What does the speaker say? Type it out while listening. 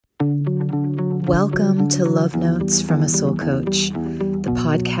Welcome to Love Notes from a Soul Coach, the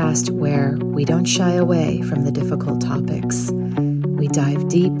podcast where we don't shy away from the difficult topics. We dive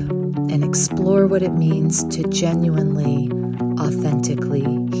deep and explore what it means to genuinely, authentically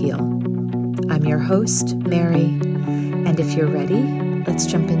heal. I'm your host, Mary, and if you're ready, let's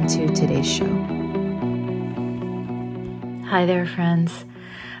jump into today's show. Hi there, friends.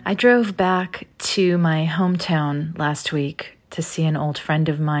 I drove back to my hometown last week to see an old friend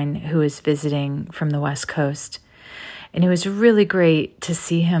of mine who is visiting from the West Coast. And it was really great to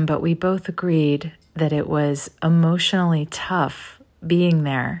see him, but we both agreed that it was emotionally tough being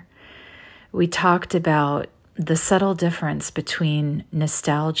there. We talked about the subtle difference between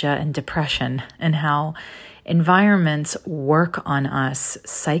nostalgia and depression and how environments work on us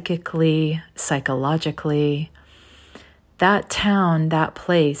psychically, psychologically. That town, that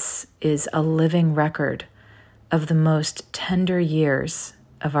place is a living record of the most tender years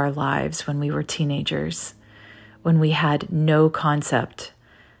of our lives when we were teenagers, when we had no concept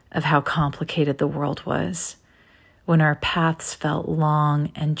of how complicated the world was, when our paths felt long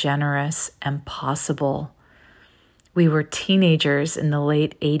and generous and possible. We were teenagers in the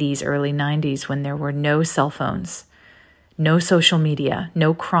late 80s, early 90s, when there were no cell phones, no social media,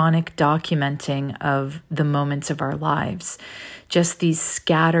 no chronic documenting of the moments of our lives, just these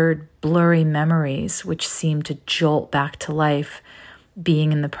scattered, blurry memories which seemed to jolt back to life,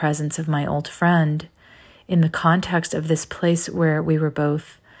 being in the presence of my old friend, in the context of this place where we were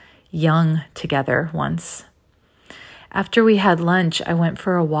both young together once. After we had lunch, I went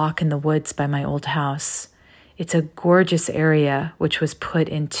for a walk in the woods by my old house. It's a gorgeous area which was put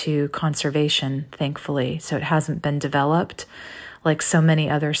into conservation, thankfully, so it hasn't been developed like so many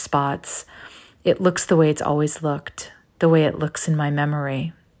other spots. It looks the way it's always looked, the way it looks in my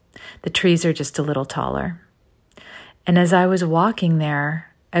memory. The trees are just a little taller. And as I was walking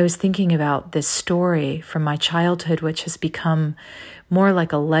there, I was thinking about this story from my childhood, which has become more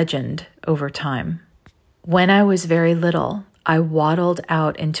like a legend over time. When I was very little, I waddled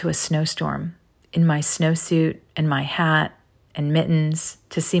out into a snowstorm in my snowsuit and my hat and mittens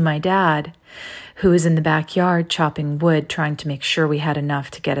to see my dad, who was in the backyard chopping wood, trying to make sure we had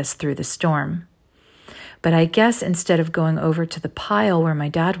enough to get us through the storm. But I guess instead of going over to the pile where my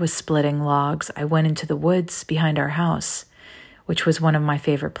dad was splitting logs, I went into the woods behind our house, which was one of my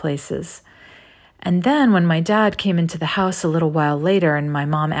favorite places. And then when my dad came into the house a little while later and my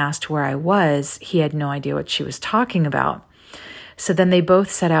mom asked where I was, he had no idea what she was talking about. So then they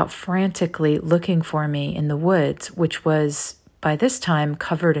both set out frantically looking for me in the woods, which was by this time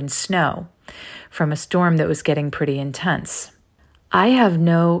covered in snow from a storm that was getting pretty intense. I have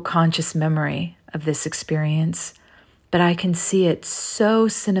no conscious memory of this experience, but I can see it so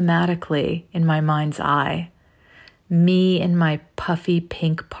cinematically in my mind's eye. Me in my puffy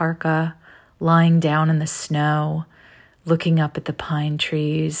pink parka, lying down in the snow, looking up at the pine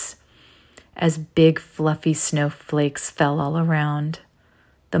trees, as big fluffy snowflakes fell all around,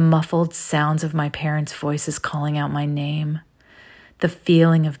 the muffled sounds of my parents' voices calling out my name, the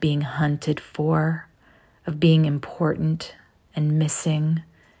feeling of being hunted for, of being important and missing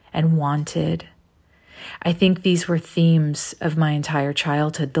and wanted. I think these were themes of my entire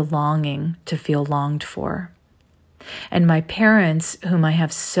childhood, the longing to feel longed for. And my parents, whom I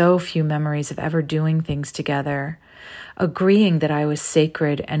have so few memories of ever doing things together, agreeing that I was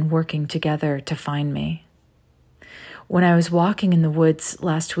sacred and working together to find me. When I was walking in the woods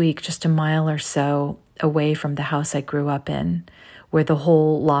last week, just a mile or so away from the house I grew up in, where the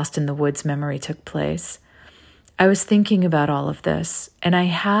whole Lost in the Woods memory took place, I was thinking about all of this, and I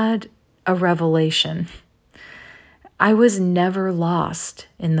had a revelation. I was never lost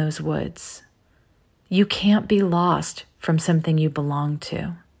in those woods. You can't be lost from something you belong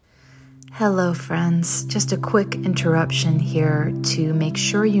to. Hello, friends. Just a quick interruption here to make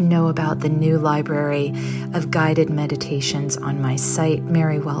sure you know about the new library of guided meditations on my site,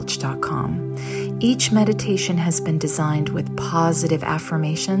 marywelch.com. Each meditation has been designed with positive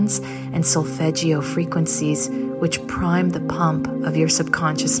affirmations and solfeggio frequencies which prime the pump of your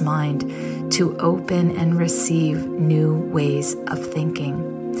subconscious mind to open and receive new ways of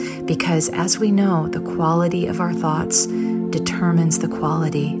thinking. Because as we know, the quality of our thoughts determines the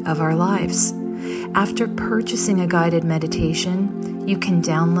quality of our lives. After purchasing a guided meditation, you can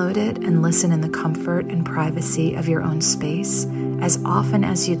download it and listen in the comfort and privacy of your own space as often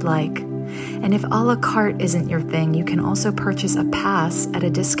as you'd like. And if a la carte isn't your thing, you can also purchase a pass at a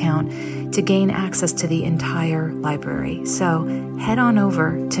discount to gain access to the entire library. So head on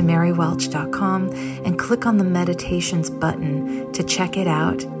over to marywelch.com and click on the meditations button to check it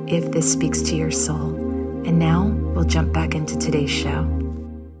out if this speaks to your soul. And now we'll jump back into today's show.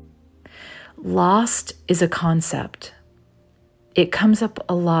 Lost is a concept. It comes up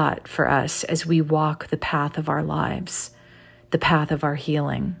a lot for us as we walk the path of our lives, the path of our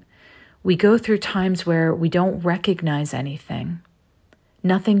healing. We go through times where we don't recognize anything.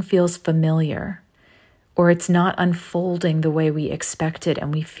 Nothing feels familiar, or it's not unfolding the way we expected,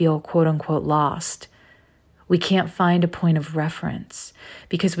 and we feel quote unquote lost. We can't find a point of reference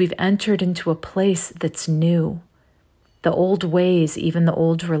because we've entered into a place that's new. The old ways, even the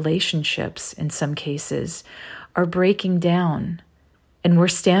old relationships in some cases, are breaking down, and we're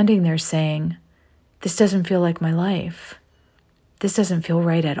standing there saying, this doesn't feel like my life. This doesn't feel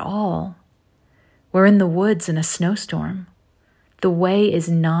right at all. We're in the woods in a snowstorm. The way is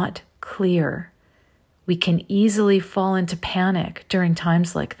not clear. We can easily fall into panic during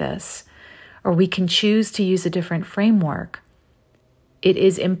times like this, or we can choose to use a different framework. It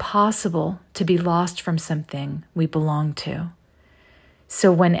is impossible to be lost from something we belong to.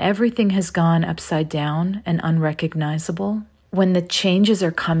 So when everything has gone upside down and unrecognizable, when the changes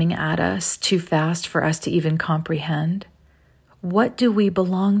are coming at us too fast for us to even comprehend, what do we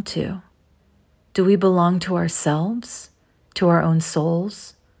belong to? Do we belong to ourselves, to our own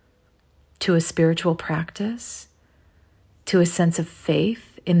souls, to a spiritual practice, to a sense of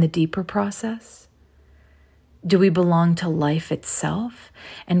faith in the deeper process? Do we belong to life itself?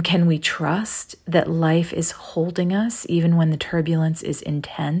 And can we trust that life is holding us even when the turbulence is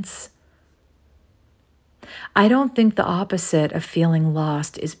intense? I don't think the opposite of feeling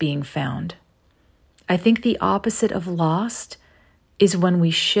lost is being found. I think the opposite of lost is when we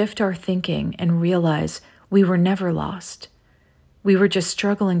shift our thinking and realize we were never lost. We were just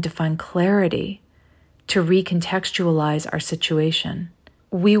struggling to find clarity, to recontextualize our situation.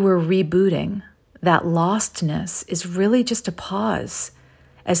 We were rebooting. That lostness is really just a pause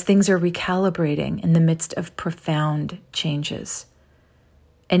as things are recalibrating in the midst of profound changes.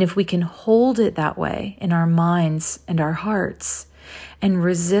 And if we can hold it that way in our minds and our hearts and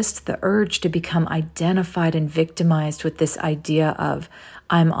resist the urge to become identified and victimized with this idea of,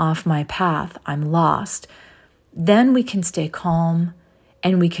 I'm off my path, I'm lost, then we can stay calm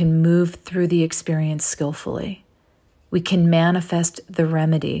and we can move through the experience skillfully. We can manifest the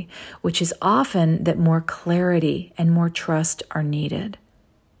remedy, which is often that more clarity and more trust are needed.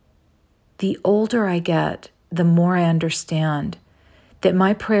 The older I get, the more I understand that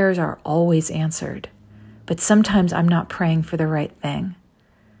my prayers are always answered, but sometimes I'm not praying for the right thing.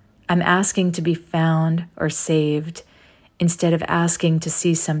 I'm asking to be found or saved instead of asking to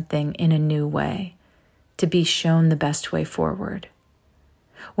see something in a new way, to be shown the best way forward.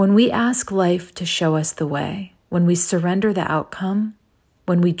 When we ask life to show us the way, when we surrender the outcome,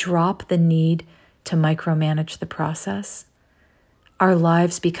 when we drop the need to micromanage the process, our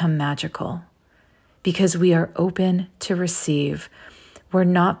lives become magical because we are open to receive. We're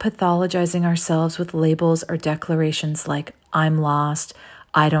not pathologizing ourselves with labels or declarations like, I'm lost,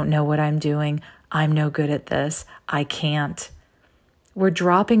 I don't know what I'm doing, I'm no good at this, I can't. We're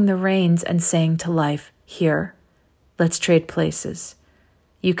dropping the reins and saying to life, here, let's trade places.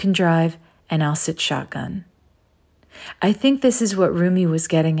 You can drive and I'll sit shotgun. I think this is what Rumi was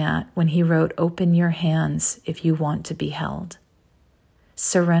getting at when he wrote, open your hands if you want to be held.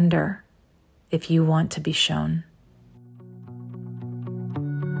 Surrender if you want to be shown.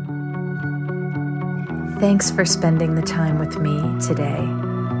 Thanks for spending the time with me today.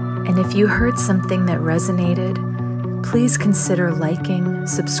 And if you heard something that resonated, please consider liking,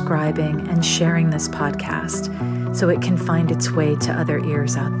 subscribing, and sharing this podcast so it can find its way to other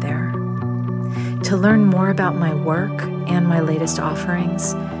ears out there. To learn more about my work and my latest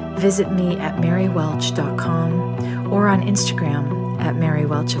offerings, visit me at marywelch.com or on Instagram at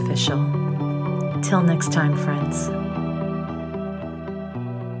marywelchofficial. Till next time, friends.